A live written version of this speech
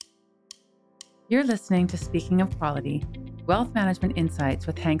You're listening to Speaking of Quality, Wealth Management Insights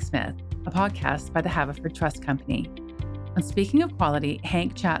with Hank Smith, a podcast by the Haverford Trust Company. On Speaking of Quality,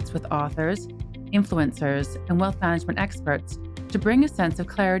 Hank chats with authors, influencers, and wealth management experts to bring a sense of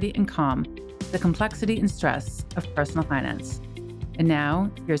clarity and calm to the complexity and stress of personal finance. And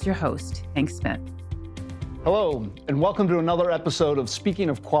now, here's your host, Hank Smith. Hello, and welcome to another episode of Speaking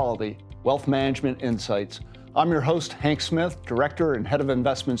of Quality, Wealth Management Insights. I'm your host, Hank Smith, Director and Head of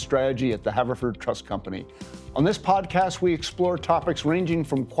Investment Strategy at the Haverford Trust Company. On this podcast, we explore topics ranging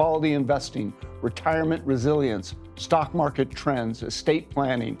from quality investing, retirement resilience, stock market trends, estate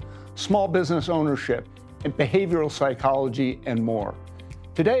planning, small business ownership, and behavioral psychology, and more.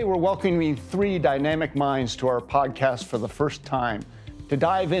 Today, we're welcoming three dynamic minds to our podcast for the first time to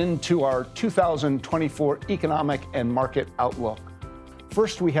dive into our 2024 economic and market outlook.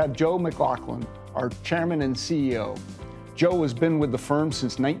 First, we have Joe McLaughlin, our chairman and CEO. Joe has been with the firm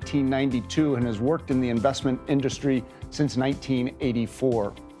since 1992 and has worked in the investment industry since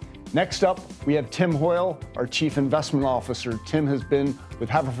 1984. Next up, we have Tim Hoyle, our chief investment officer. Tim has been with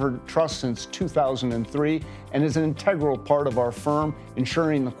Haverford Trust since 2003 and is an integral part of our firm,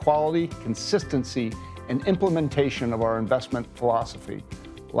 ensuring the quality, consistency, and implementation of our investment philosophy.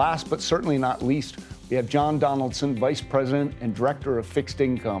 Last but certainly not least, we have John Donaldson, Vice President and Director of Fixed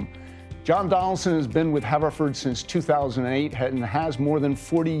Income. John Donaldson has been with Haverford since 2008 and has more than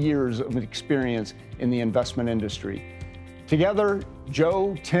 40 years of experience in the investment industry. Together,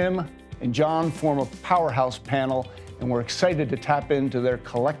 Joe, Tim, and John form a powerhouse panel, and we're excited to tap into their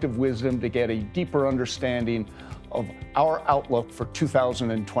collective wisdom to get a deeper understanding of our outlook for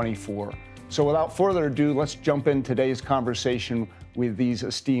 2024. So without further ado, let's jump in today's conversation with these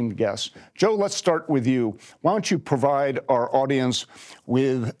esteemed guests. Joe, let's start with you. Why don't you provide our audience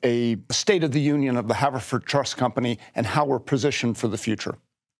with a state of the union of the Haverford Trust Company and how we're positioned for the future?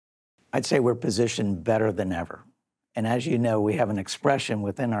 I'd say we're positioned better than ever. And as you know, we have an expression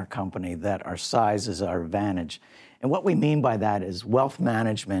within our company that our size is our advantage. And what we mean by that is wealth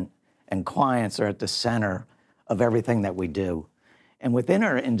management and clients are at the center of everything that we do. And within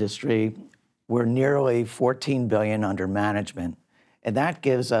our industry, we're nearly $14 billion under management. And that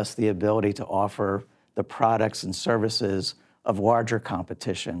gives us the ability to offer the products and services of larger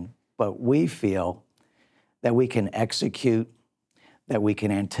competition. But we feel that we can execute, that we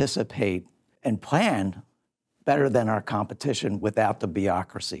can anticipate and plan better than our competition without the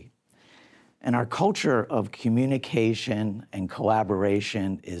bureaucracy. And our culture of communication and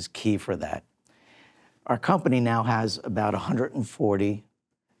collaboration is key for that. Our company now has about 140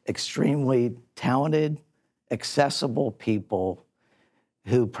 extremely talented, accessible people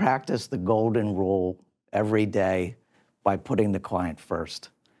who practice the golden rule every day by putting the client first.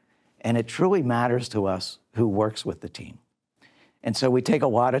 And it truly matters to us who works with the team. And so we take a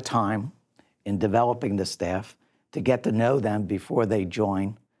lot of time in developing the staff to get to know them before they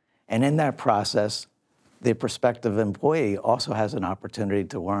join. And in that process, the prospective employee also has an opportunity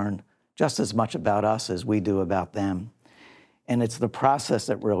to learn just as much about us as we do about them. And it's the process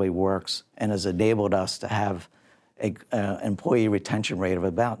that really works and has enabled us to have an employee retention rate of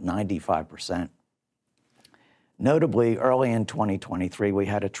about 95%. Notably, early in 2023, we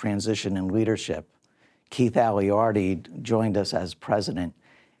had a transition in leadership. Keith Aliardi joined us as president.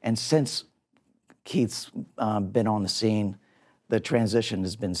 And since Keith's been on the scene, the transition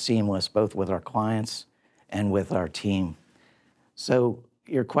has been seamless, both with our clients and with our team. So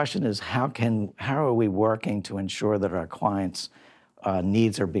your question is, how are we working to ensure that our clients'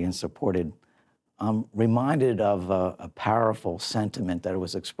 needs are being supported? I'm reminded of a powerful sentiment that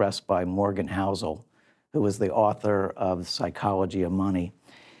was expressed by Morgan Housel, who was the author of Psychology of Money.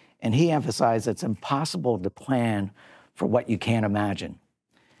 And he emphasized it's impossible to plan for what you can't imagine.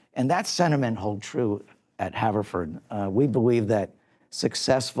 And that sentiment holds true at Haverford. We believe that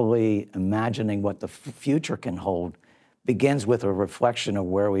successfully imagining what the future can hold begins with a reflection of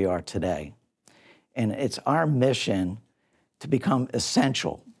where we are today. And it's our mission to become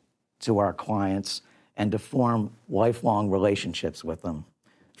essential to our clients and to form lifelong relationships with them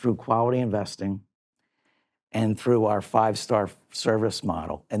through quality investing and through our 5-star service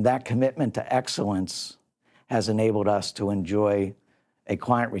model. And that commitment to excellence has enabled us to enjoy a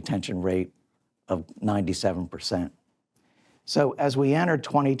client retention rate of 97%. So as we enter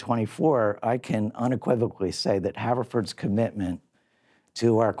 2024, I can unequivocally say that Haverford's commitment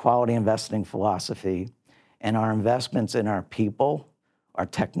to our quality investing philosophy and our investments in our people, our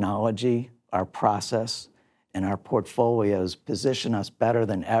technology, our process, and our portfolios position us better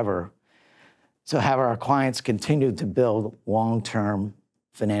than ever to have our clients continue to build long-term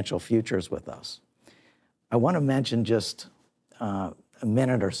financial futures with us. I want to mention just a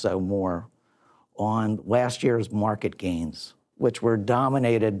minute or so more on last year's market gains, which were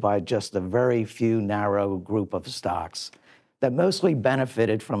dominated by just a very few narrow group of stocks that mostly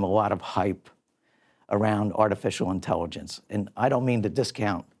benefited from a lot of hype around artificial intelligence. And I don't mean to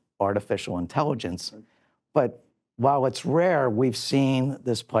discount artificial intelligence, but while it's rare, we've seen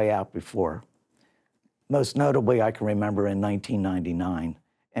this play out before. Most notably, I can remember in 1999.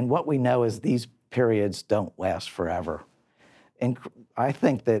 And what we know is these periods don't last forever. And I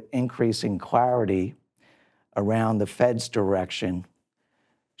think that increasing clarity around the Fed's direction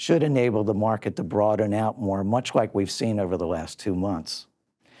should enable the market to broaden out more, much like we've seen over the last 2 months.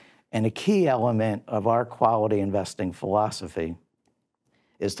 And a key element of our quality investing philosophy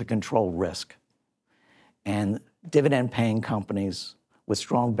is to control risk. And dividend-paying companies with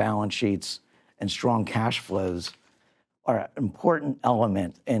strong balance sheets and strong cash flows are an important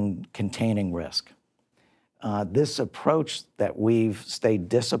element in containing risk. This approach that we've stayed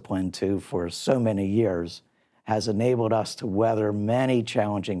disciplined to for so many years has enabled us to weather many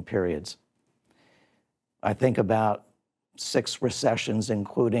challenging periods. I think about 6 recessions,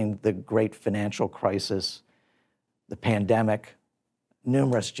 including the great financial crisis, the pandemic,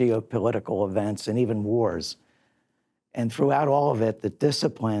 numerous geopolitical events, and even wars. And throughout all of it, the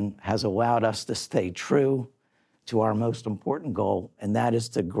discipline has allowed us to stay true to our most important goal, and that is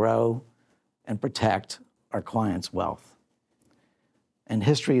to grow and protect our clients' wealth. And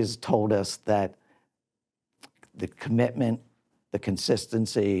history has told us that the commitment, the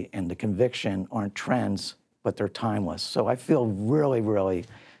consistency, and the conviction aren't trends, but they're timeless. So I feel really, really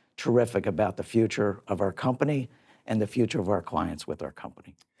terrific about the future of our company and the future of our clients with our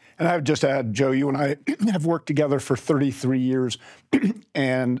company. And I would just add, Joe, you and I have worked together for 33 years,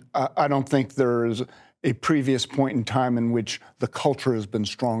 and I don't think there is a previous point in time in which the culture has been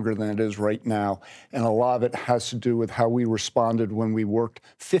stronger than it is right now. And a lot of it has to do with how we responded when we worked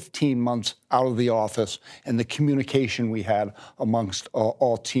 15 months out of the office and the communication we had amongst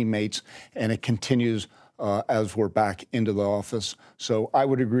all teammates, and it continues as we're back into the office. So I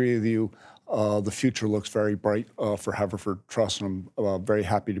would agree with you. The future looks very bright for Haverford Trust, and I'm very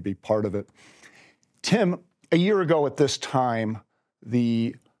happy to be part of it. Tim, a year ago at this time,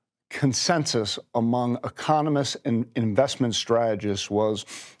 the consensus among economists and investment strategists was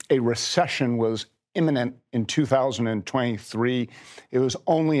a recession was imminent in 2023. It was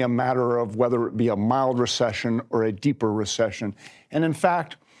only a matter of whether it be a mild recession or a deeper recession. And in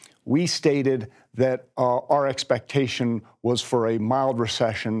fact, we stated that our expectation was for a mild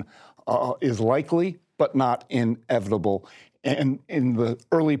recession is likely, but not inevitable. And in the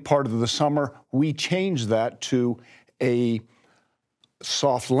early part of the summer, we changed that to a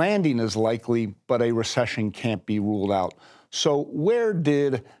soft landing is likely, but a recession can't be ruled out. So where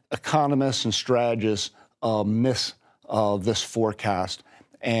did economists and strategists miss this forecast?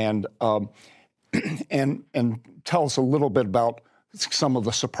 And tell us a little bit about some of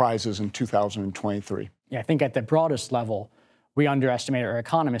the surprises in 2023. Yeah, I think at the broadest level, we underestimated, or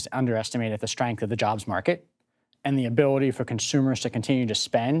economists underestimated, the strength of the jobs market and the ability for consumers to continue to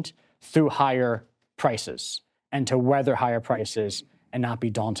spend through higher prices and to weather higher prices and not be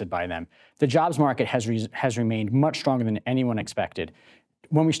daunted by them. The jobs market has remained much stronger than anyone expected.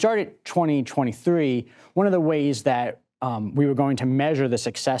 When we started 2023, one of the ways that we were going to measure the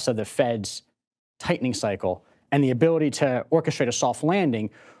success of the Fed's tightening cycle and the ability to orchestrate a soft landing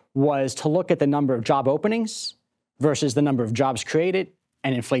was to look at the number of job openings versus the number of jobs created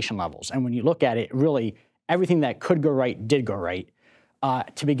and inflation levels. And when you look at it, really everything that could go right did go right.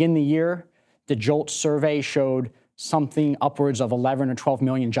 To begin the year, the JOLT survey showed something upwards of 11 or 12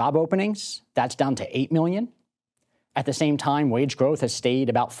 million job openings. That's down to 8 million. At the same time, wage growth has stayed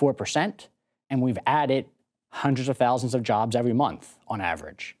about 4%, and we've added hundreds of thousands of jobs every month on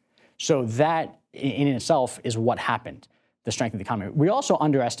average. So that in itself is what happened, the strength of the economy. We also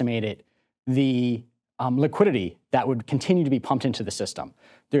underestimated the liquidity that would continue to be pumped into the system.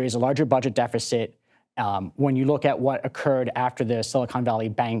 There is a larger budget deficit. When you look at what occurred after the Silicon Valley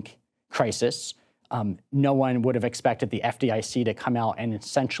Bank crisis, no one would have expected the FDIC to come out and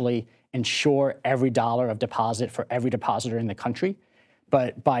essentially insure every dollar of deposit for every depositor in the country.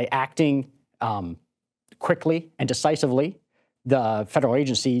 But by acting quickly and decisively, the federal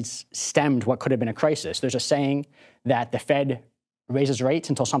agencies stemmed what could have been a crisis. There's a saying that the Fed raises rates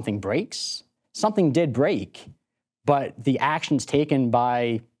until something breaks. Something did break, but the actions taken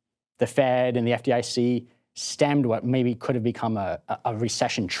by the Fed and the FDIC stemmed what maybe could have become a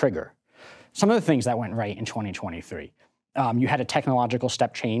recession trigger. Some of the things that went right in 2023. You had a technological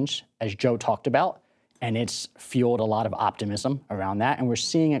step change, as Joe talked about, and it's fueled a lot of optimism around that. And we're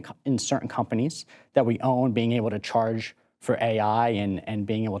seeing it in certain companies that we own being able to charge for AI and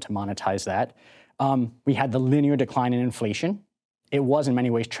being able to monetize that. We had the linear decline in inflation. It was in many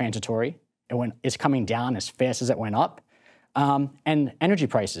ways transitory. It's coming down as fast as it went up. And energy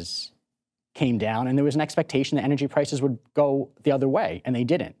prices came down, and there was an expectation that energy prices would go the other way, and they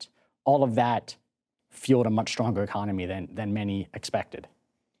didn't. All of that fueled a much stronger economy than many expected.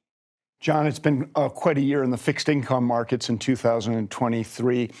 John, it's been quite a year in the fixed income markets in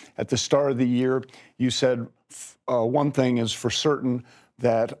 2023. At the start of the year, you said one thing is for certain,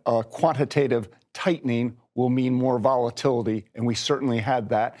 that quantitative tightening will mean more volatility, and we certainly had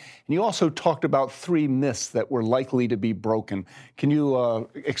that. And you also talked about 3 myths that were likely to be broken. Can you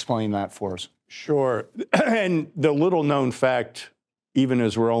explain that for us? Sure. And the little known fact, even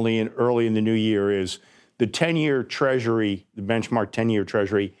as we're only early in the new year, is the 10-year Treasury, the benchmark 10-year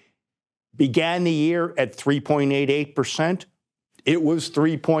Treasury, began the year at 3.88%. It was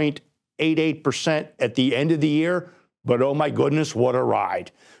 3.88% at the end of the year, but oh my goodness, what a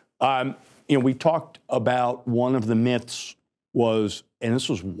ride. We talked about one of the myths was, and this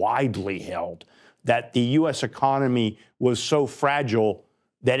was widely held, that the U.S. economy was so fragile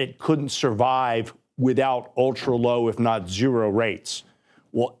that it couldn't survive without ultra low, if not zero rates.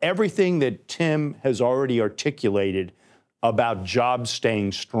 Well, everything that Tim has already articulated about jobs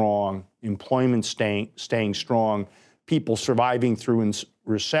staying strong, employment staying strong, people surviving through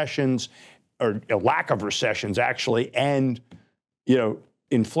recessions, or a lack of recessions actually, and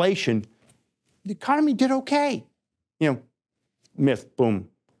inflation, the economy did okay. Myth, boom,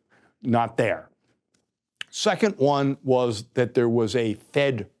 not there. Second one was that there was a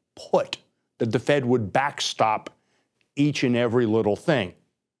Fed put, that the Fed would backstop each and every little thing.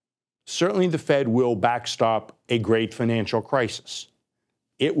 Certainly the Fed will backstop a great financial crisis.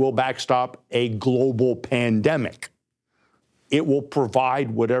 It will backstop a global pandemic. It will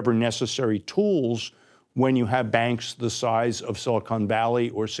provide whatever necessary tools when you have banks the size of Silicon Valley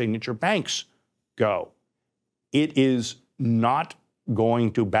or Signature Banks go. It is not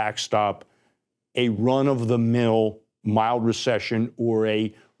going to backstop a run-of-the-mill mild recession or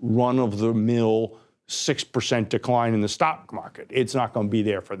a run-of-the-mill 6% decline in the stock market. It's not going to be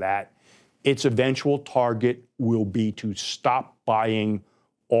there for that. Its eventual target will be to stop buying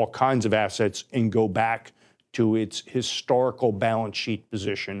all kinds of assets and go back to its historical balance sheet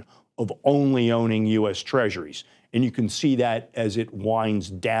position of only owning U.S. Treasuries. And you can see that as it winds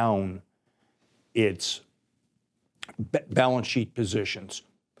down its balance sheet positions.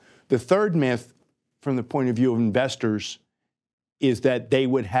 The third myth, from the point of view of investors, is that they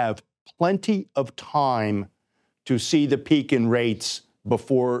would have plenty of time to see the peak in rates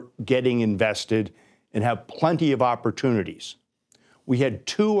before getting invested and have plenty of opportunities. We had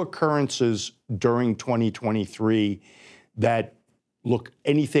 2 occurrences during 2023 that look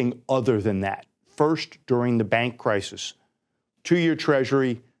anything other than that. First, during the bank crisis, 2-year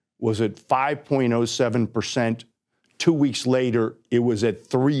Treasury was at 5.07%. 2 weeks later, it was at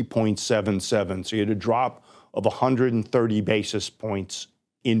 3.77. So you had a drop of 130 basis points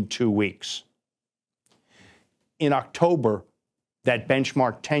in 2 weeks. In October, that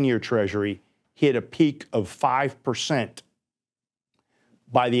benchmark 10-year Treasury hit a peak of 5%.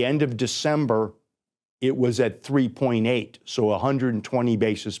 By the end of December, it was at 3.8, so 120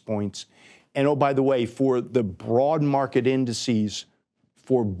 basis points. And oh, by the way, for the broad market indices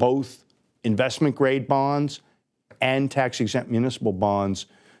for both investment grade bonds and tax-exempt municipal bonds,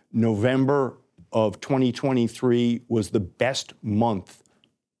 November of 2023 was the best month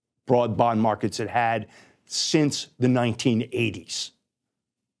broad bond markets had since the 1980s.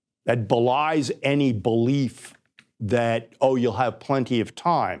 That belies any belief that, you'll have plenty of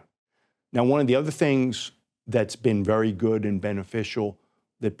time. Now, one of the other things that's been very good and beneficial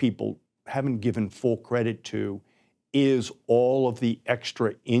that people haven't given full credit to is all of the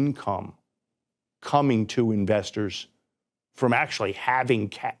extra income coming to investors from actually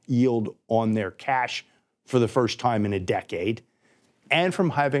having yield on their cash for the first time in a decade, and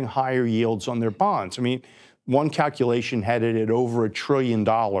from having higher yields on their bonds. I mean, one calculation had it at over $1 trillion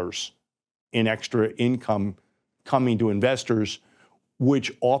in extra income coming to investors,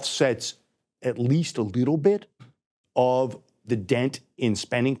 which offsets at least a little bit of the dent in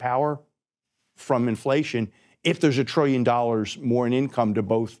spending power from inflation if there's $1 trillion more in income to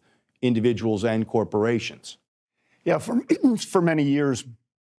both individuals and corporations. Yeah, for many years,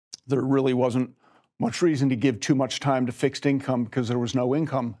 there really wasn't much reason to give too much time to fixed income because there was no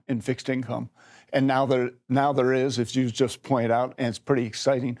income in fixed income. And now there is, as you just pointed out, and it's pretty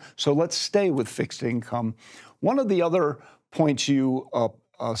exciting. So let's stay with fixed income. One of the other points you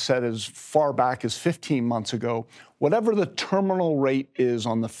said as far back as 15 months ago, whatever the terminal rate is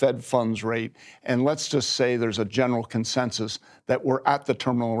on the Fed funds rate, and let's just say there's a general consensus that we're at the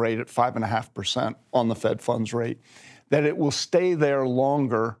terminal rate at 5.5% on the Fed funds rate, that it will stay there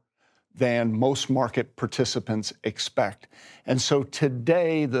longer than most market participants expect. And so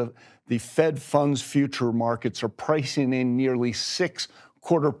today, the Fed funds future markets are pricing in nearly 6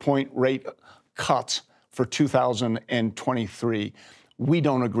 quarter-point rate cuts for 2023. We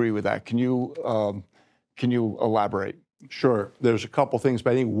don't agree with that. Can you elaborate? Sure. There's a couple things,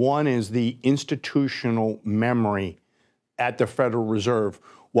 but I think one is the institutional memory at the Federal Reserve.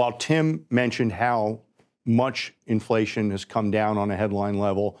 While Tim mentioned how much inflation has come down on a headline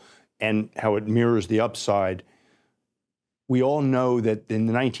level and how it mirrors the upside, we all know that in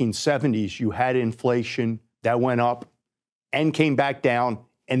the 1970s, you had inflation that went up and came back down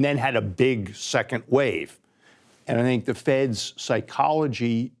and then had a big second wave. And I think the Fed's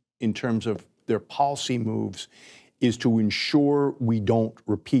psychology in terms of their policy moves is to ensure we don't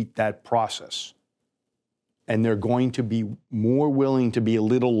repeat that process. And they're going to be more willing to be a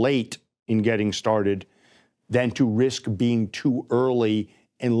little late in getting started than to risk being too early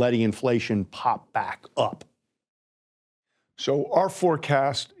and letting inflation pop back up. So our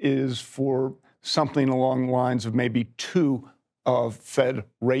forecast is for something along the lines of maybe 2 Fed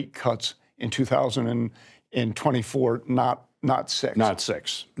rate cuts in 2024, not 6. Not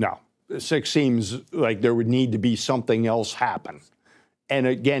 6, no. 6 seems like there would need to be something else happen. And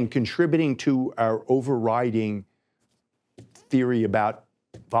again, contributing to our overriding theory about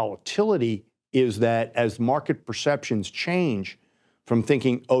volatility is that as market perceptions change from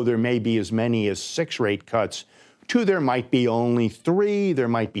thinking, oh, there may be as many as 6 rate cuts, to there might be only 3, there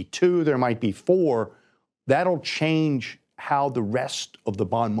might be 2, there might be 4, that'll change how the rest of the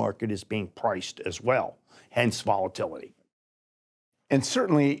bond market is being priced as well, hence volatility. And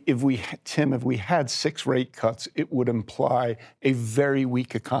certainly, Tim, if we had 6 rate cuts, it would imply a very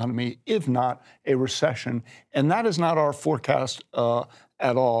weak economy, if not a recession. And that is not our forecast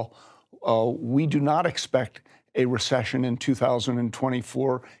at all. We do not expect a recession in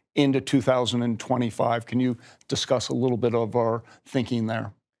 2024 into 2025. Can you discuss a little bit of our thinking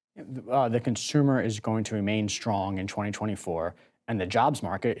there? The consumer is going to remain strong in 2024, and the jobs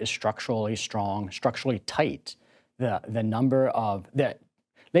market is structurally strong, structurally tight. The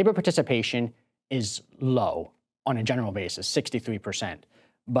labor participation is low on a general basis, 63%,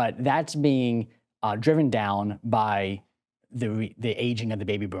 but that's being driven down by the aging of the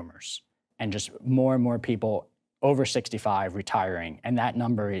baby boomers and just more and more people over 65 retiring, and that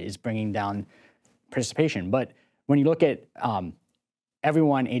number is bringing down participation. But when you look at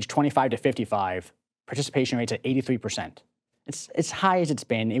everyone aged 25 to 55, participation rates at 83%. It's high as it's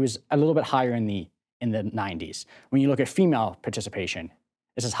been. It was a little bit higher in the 90s. When you look at female participation,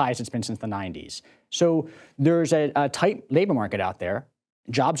 it's as high as it's been since the 90s. So there's a tight labor market out there.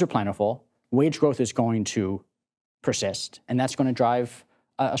 Jobs are plentiful. Wage growth is going to persist, and that's going to drive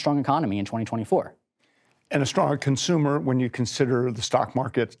a strong economy in 2024. And a stronger consumer when you consider the stock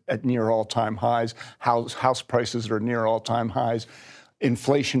market at near all-time highs, house prices are near all-time highs,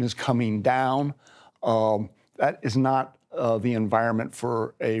 inflation is coming down. That is not the environment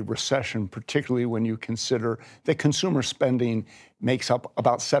for a recession, particularly when you consider that consumer spending makes up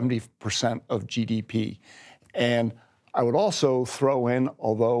about 70% of GDP. And I would also throw in,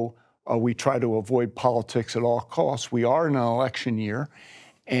 although we try to avoid politics at all costs, we are in an election year,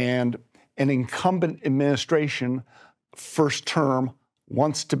 and an incumbent administration, first term,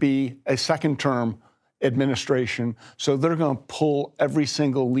 wants to be a second term administration, so they're going to pull every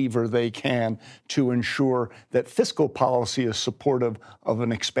single lever they can to ensure that fiscal policy is supportive of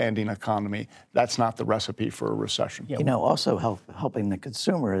an expanding economy. That's not the recipe for a recession. You know, also helping the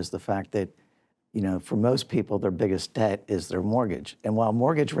consumer is the fact that, you know, for most people, their biggest debt is their mortgage. And while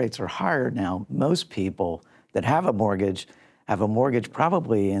mortgage rates are higher now, most people that have a mortgage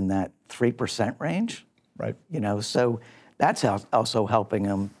probably in that 3% range. Right. You know, so that's also helping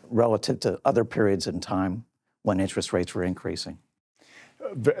them relative to other periods in time when interest rates were increasing.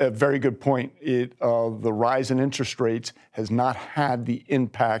 A very good point. The rise in interest rates has not had the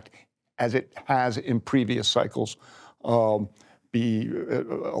impact as it has in previous cycles. A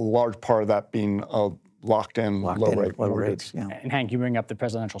large part of that being locked in low rates. Yeah. And Hank, you bring up the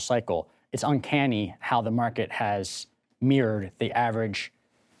presidential cycle. It's uncanny how the market has mirrored the average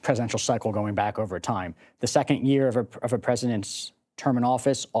presidential cycle going back over time. The second year of a president's term in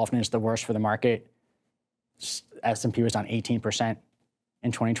office often is the worst for the market. S&P was down 18%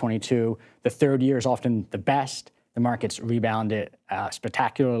 in 2022. The third year is often the best. The market's rebounded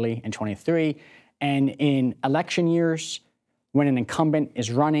spectacularly in 23. And in election years, when an incumbent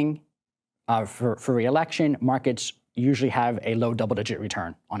is running for re-election, markets usually have a low double-digit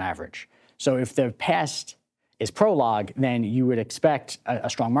return on average. So if the past is prologue, then you would expect a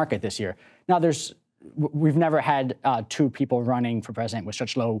strong market this year. Now, we've never had two people running for president with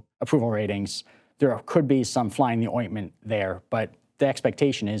such low approval ratings. There could be some fly in the ointment there, but the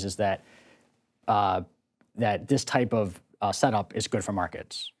expectation is that that this type of setup is good for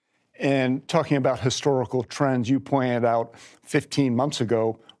markets. And talking about historical trends, you pointed out 14 months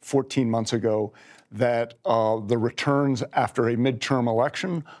ago, that the returns after a midterm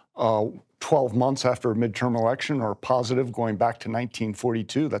election, 12 months after a midterm election, are positive going back to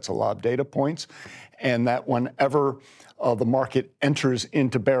 1942. That's a lot of data points. And that whenever the market enters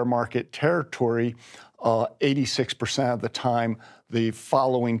into bear market territory, 86% of the time, the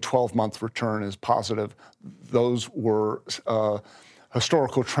following 12-month return is positive. Those were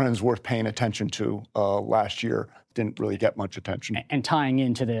historical trends worth paying attention to last year. Didn't really get much attention. And tying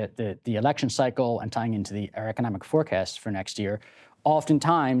into the election cycle and tying into our economic forecast for next year,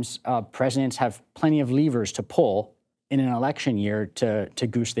 oftentimes presidents have plenty of levers to pull in an election year to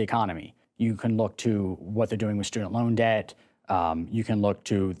goose the economy. You can look to what they're doing with student loan debt. You can look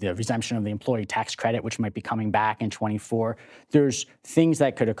to the resumption of the employee tax credit, which might be coming back in 24. There's things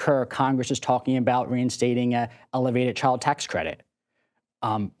that could occur. Congress is talking about reinstating an elevated child tax credit.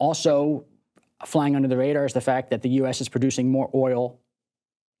 Also, flying under the radar is the fact that the U.S. is producing more oil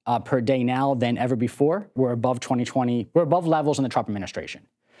per day now than ever before. We're above 2020. We're above levels in the Trump administration.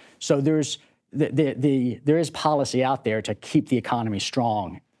 So there is policy out there to keep the economy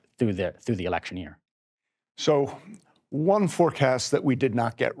strong through the election year. So one forecast that we did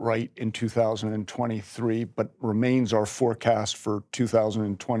not get right in 2023, but remains our forecast for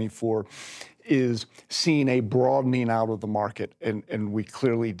 2024, is seeing a broadening out of the market. And we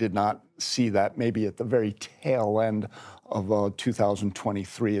clearly did not see that. Maybe at the very tail end of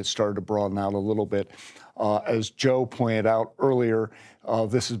 2023, it started to broaden out a little bit. As Joe pointed out earlier,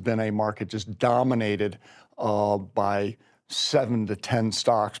 this has been a market just dominated by 7 to 10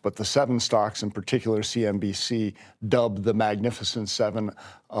 stocks, but the 7 stocks in particular, CNBC dubbed the Magnificent Seven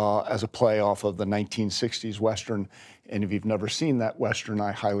as a play off of the 1960s Western. And if you've never seen that Western,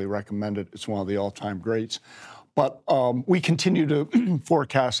 I highly recommend it. It's one of the all-time greats. But we continue to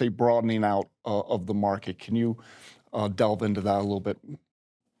forecast a broadening out of the market. Can you delve into that a little bit?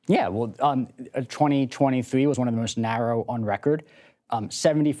 Yeah, well, 2023 was one of the most narrow on record.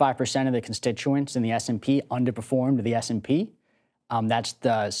 75% of the constituents in the S&P underperformed the S&P. That's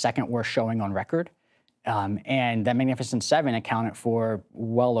the second worst showing on record. And that Magnificent Seven accounted for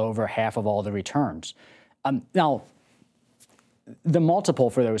well over half of all the returns. Now, the multiple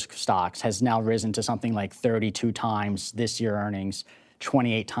for those stocks has now risen to something like 32 times this year's earnings,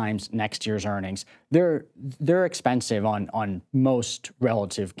 28 times next year's earnings. They're expensive on most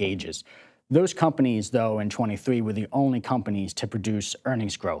relative gauges. Those companies, though, in 23 were the only companies to produce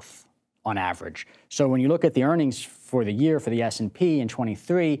earnings growth on average. So when you look at the earnings for the year for the S&P in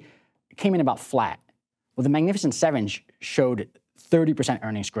 23, it came in about flat. Well, the Magnificent Seven showed 30%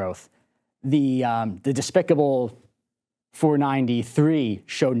 earnings growth. The despicable 493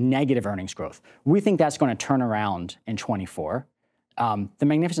 showed negative earnings growth. We think that's going to turn around in 24. The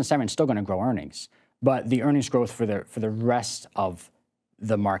Magnificent Seven is still going to grow earnings, but the earnings growth for the rest of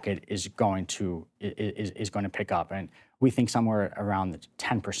the market is going to pick up, and we think somewhere around the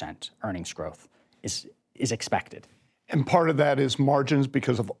 10% earnings growth is expected. And part of that is margins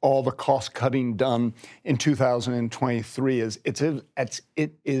because of all the cost cutting done in 2023. It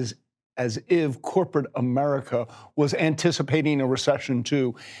is as if corporate America was anticipating a recession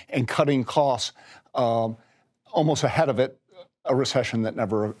too and cutting costs almost ahead of it. A recession that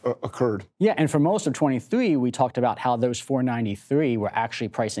never occurred. Yeah, and for most of 23, we talked about how those 493 were actually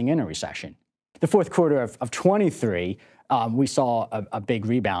pricing in a recession. The fourth quarter of 23, we saw a big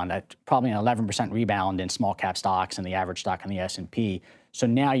rebound, probably an 11% rebound in small cap stocks and the average stock in the S&P. So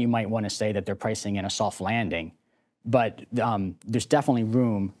now you might want to say that they're pricing in a soft landing, but there's definitely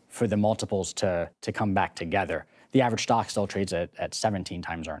room for the multiples to come back together. The average stock still trades at 17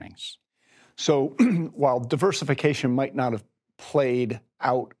 times earnings. So while diversification might not have played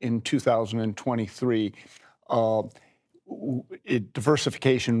out in 2023,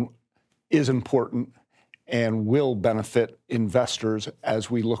 diversification is important and will benefit investors as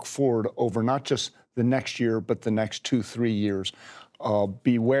we look forward over not just the next year, but the next 2-3 years.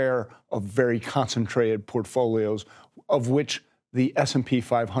 Beware of very concentrated portfolios, of which the S&P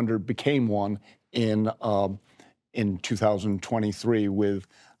 500 became one in 2023 with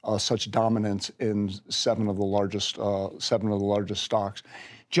such dominance in seven of the largest stocks.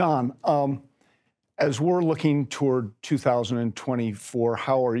 John, As we're looking toward 2024,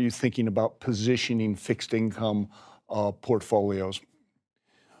 how are you thinking about positioning fixed income portfolios?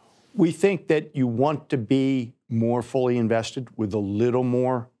 We think that you want to be more fully invested with a little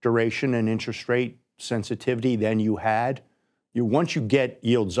more duration and interest rate sensitivity than you had. Once you get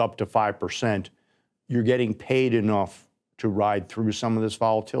yields up to 5%, you're getting paid enough to ride through some of this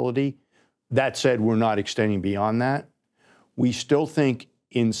volatility. That said, we're not extending beyond that. We still think,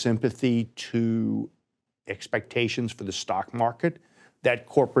 in sympathy to expectations for the stock market, that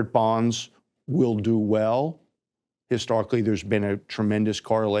corporate bonds will do well. Historically, there's been a tremendous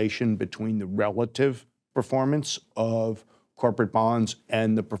correlation between the relative performance of corporate bonds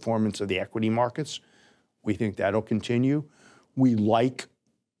and the performance of the equity markets. We think that'll continue. We like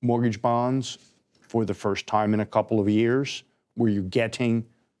mortgage bonds for the first time in a couple of years, where you're getting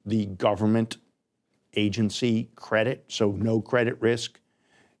the government agency credit, so no credit risk,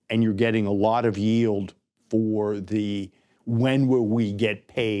 and you're getting a lot of yield for the when will we get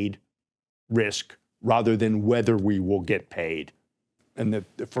paid risk rather than whether we will get paid. And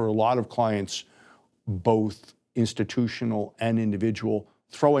for a lot of clients, both institutional and individual,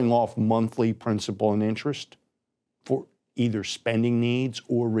 throwing off monthly principal and interest for either spending needs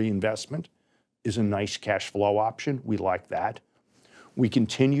or reinvestment is a nice cash flow option. We like that. We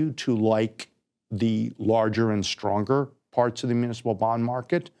continue to like the larger and stronger parts of the municipal bond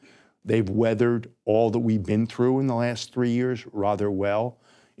market. They've weathered all that we've been through in the last 3 years rather well.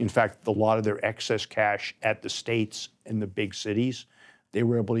 In fact, a lot of their excess cash at the states and the big cities, they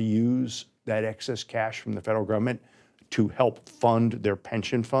were able to use that excess cash from the federal government to help fund their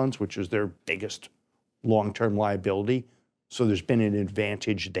pension funds, which is their biggest long-term liability. So there's been an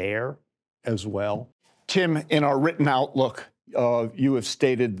advantage there as well. Tim, in our written outlook, you have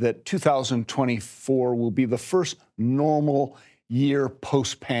stated that 2024 will be the first normal year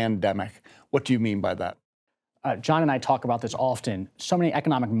post-pandemic. What do you mean by that? John and I talk about this often. So many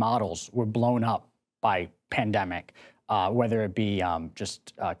economic models were blown up by pandemic, whether it be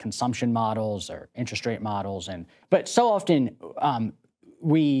just consumption models or interest rate models. But so often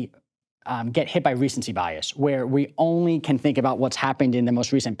we get hit by recency bias, where we only can think about what's happened in the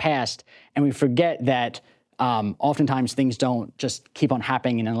most recent past, and we forget that oftentimes things don't just keep on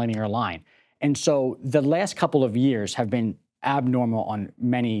happening in a linear line. And so the last couple of years have been abnormal on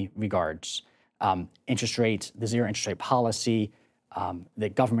many regards. Interest rates, the zero interest rate policy, the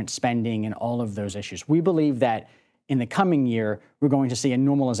government spending, and all of those issues. We believe that in the coming year, we're going to see a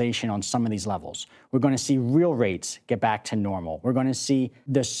normalization on some of these levels. We're going to see real rates get back to normal. We're going to see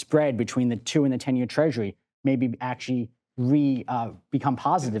the spread between the 2 and the 10-year Treasury maybe actually become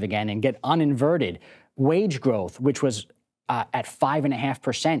positive again and get uninverted. Wage growth, which was at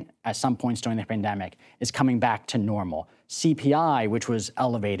 5.5% at some points during the pandemic, is coming back to normal. CPI, which was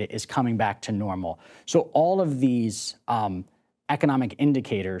elevated, is coming back to normal. So all of these economic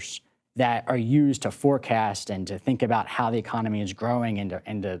indicators that are used to forecast and to think about how the economy is growing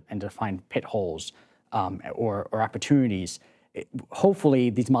and to find pit holes or opportunities, hopefully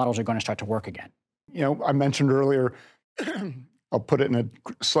these models are going to start to work again. You know, I mentioned earlier, I'll put it in a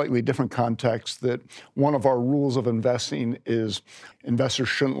slightly different context, that one of our rules of investing is investors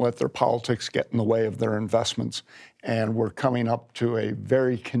shouldn't let their politics get in the way of their investments. And we're coming up to a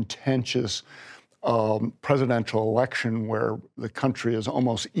very contentious presidential election where the country is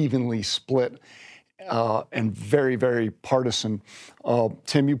almost evenly split and very, very partisan.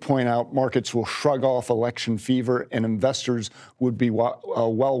 Tim, you point out markets will shrug off election fever, and investors would be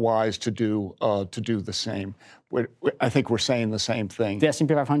well wise to do the same. I think we're saying the same thing. The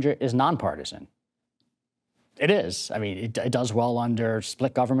S&P 500 is nonpartisan. It is. I mean, it does well under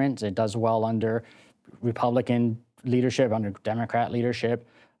split governments. It does well under Republican leadership, under Democrat leadership.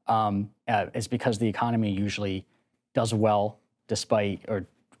 It's because the economy usually does well despite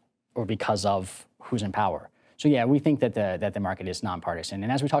or because of who's in power. So yeah, we think that the market is nonpartisan.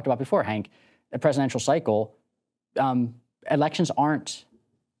 And as we talked about before, Hank, the presidential cycle, elections aren't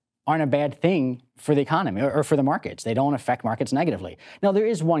a bad thing for the economy or for the markets. They don't affect markets negatively. Now, there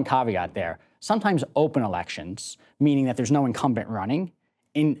is one caveat there. Sometimes open elections, meaning that there's no incumbent running,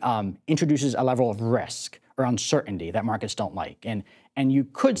 introduces a level of risk or uncertainty that markets don't like. And you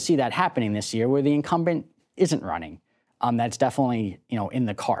could see that happening this year where the incumbent isn't running. That's definitely in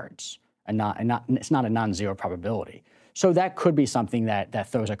the cards, and it's not a non-zero probability. So that could be something that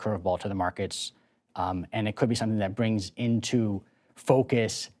throws a curveball to the markets, and it could be something that brings into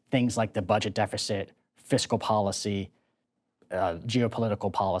focus things like the budget deficit, fiscal policy, geopolitical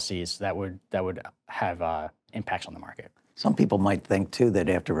policies that would have impacts on the market. Some people might think too that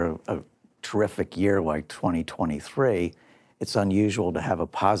after a terrific year like 2023, it's unusual to have a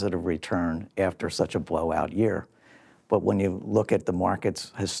positive return after such a blowout year. But when you look at the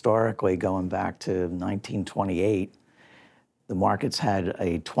markets historically, going back to 1928, the markets had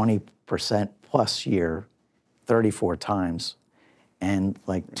a 20% plus year 34 times. And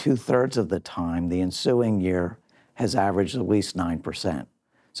like 2/3 of the time, the ensuing year has averaged at least 9%.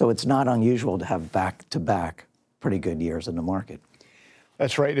 So it's not unusual to have back-to-back pretty good years in the market.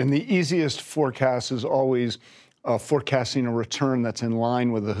 That's right. And the easiest forecast is always forecasting a return that's in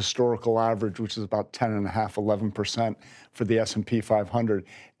line with the historical average, which is about 10.5, 11% for the S&P 500.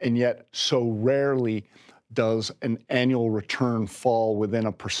 And yet so rarely does an annual return fall within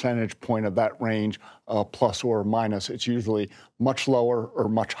a percentage point of that range, plus or minus. It's usually much lower or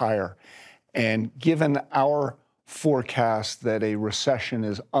much higher. And given our forecast that a recession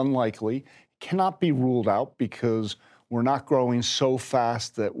is unlikely, cannot be ruled out because we're not growing so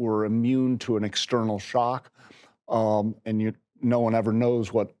fast that we're immune to an external shock. No one ever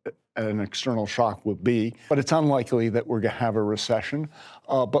knows what an external shock would be, but it's unlikely that we're going to have a recession.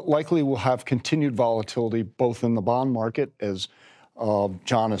 But likely we'll have continued volatility both in the bond market, as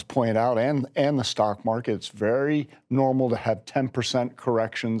John has pointed out, and the stock market. It's very normal to have 10%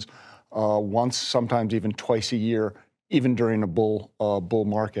 corrections once, sometimes even twice a year, even during a bull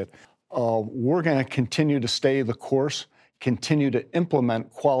market. We're going to continue to stay the course, continue to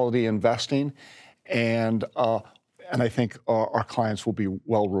implement quality investing, and I think our clients will be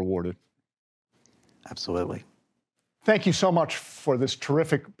well rewarded. Absolutely. Thank you so much for this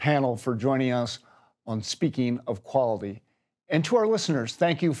terrific panel for joining us on Speaking of Quality. And to our listeners,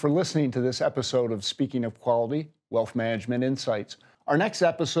 thank you for listening to this episode of Speaking of Quality, Wealth Management Insights. Our next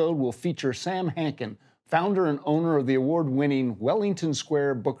episode will feature Sam Hankin, founder and owner of the award-winning Wellington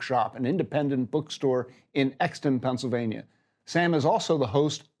Square Bookshop, an independent bookstore in Exton, Pennsylvania. Sam is also the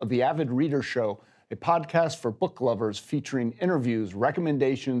host of the Avid Reader Show, a podcast for book lovers featuring interviews,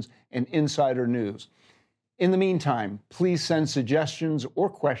 recommendations, and insider news. In the meantime, please send suggestions or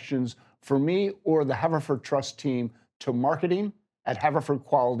questions for me or the Haverford Trust team to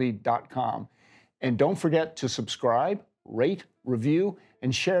marketing@haverfordquality.com. And don't forget to subscribe, rate, review,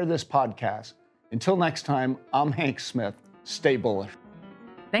 and share this podcast. Until next time, I'm Hank Smith. Stay bullish.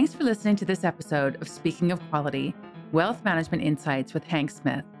 Thanks for listening to this episode of Speaking of Quality, Wealth Management Insights with Hank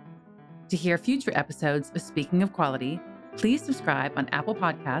Smith. To hear future episodes of Speaking of Quality, please subscribe on Apple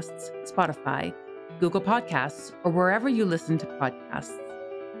Podcasts, Spotify, Google Podcasts, or wherever you listen to podcasts.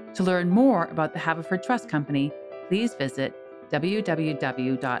 To learn more about the Haverford Trust Company, please visit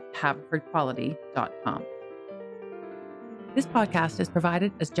www.haverfordquality.com. This podcast is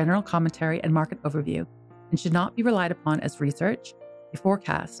provided as general commentary and market overview and should not be relied upon as research, a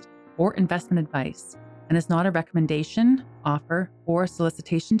forecast, or investment advice, and is not a recommendation, offer, or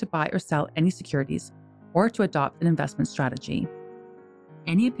solicitation to buy or sell any securities or to adopt an investment strategy.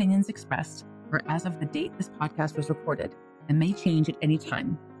 Any opinions expressed are as of the date this podcast was recorded and may change at any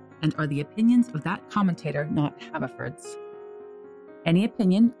time, and are the opinions of that commentator, not Haverford's. Any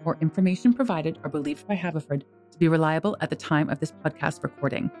opinion or information provided are believed by Haverford to be reliable at the time of this podcast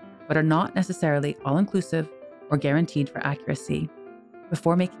recording, but are not necessarily all-inclusive or guaranteed for accuracy.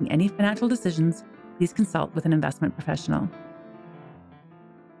 Before making any financial decisions, please consult with an investment professional.